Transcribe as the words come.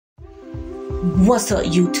What's up,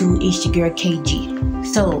 YouTube? It's your girl KG.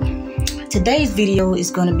 So today's video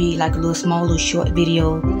is gonna be like a little short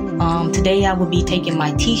video. Today I will be taking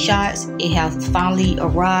my tea shots. It has finally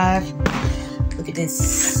arrived. Look at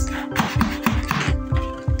this.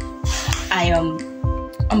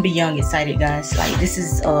 I'm beyond excited, guys. Like, this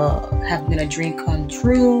is have been a dream come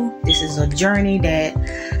true. This is a journey that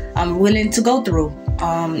I'm willing to go through.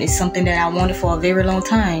 It's something that I wanted for a very long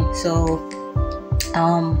time. So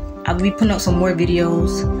I'll be putting up some more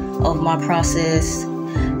videos of my process.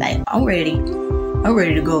 Like, I'm ready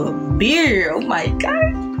to go to beer. Oh my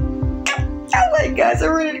god,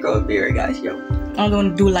 I'm ready to go to beer, guys. Yo, I'm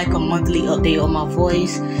gonna do like a monthly update on my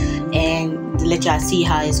voice and to let y'all see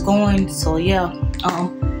how it's going. So yeah,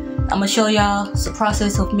 I'm gonna show y'all the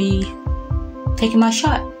process of me taking my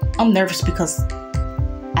shot. I'm nervous because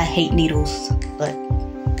I hate needles, but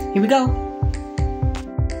here we go.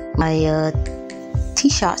 My tea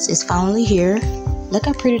shots is finally here. Look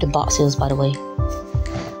how pretty the box is, by the way.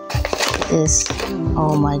 This,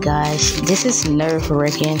 oh my gosh, this is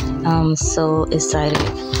nerve-wracking. I'm so excited.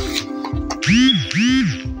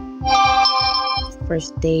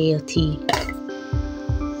 First day of tea.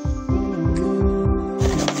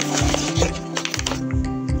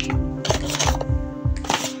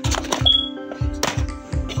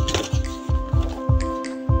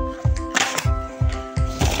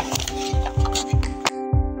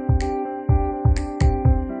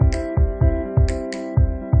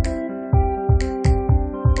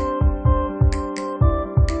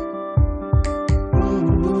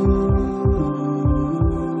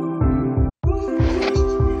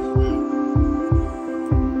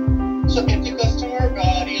 So if the customer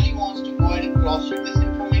really wants to go ahead and cross-check this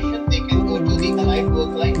information, they can go to the Allied Work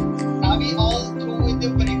line. Now we all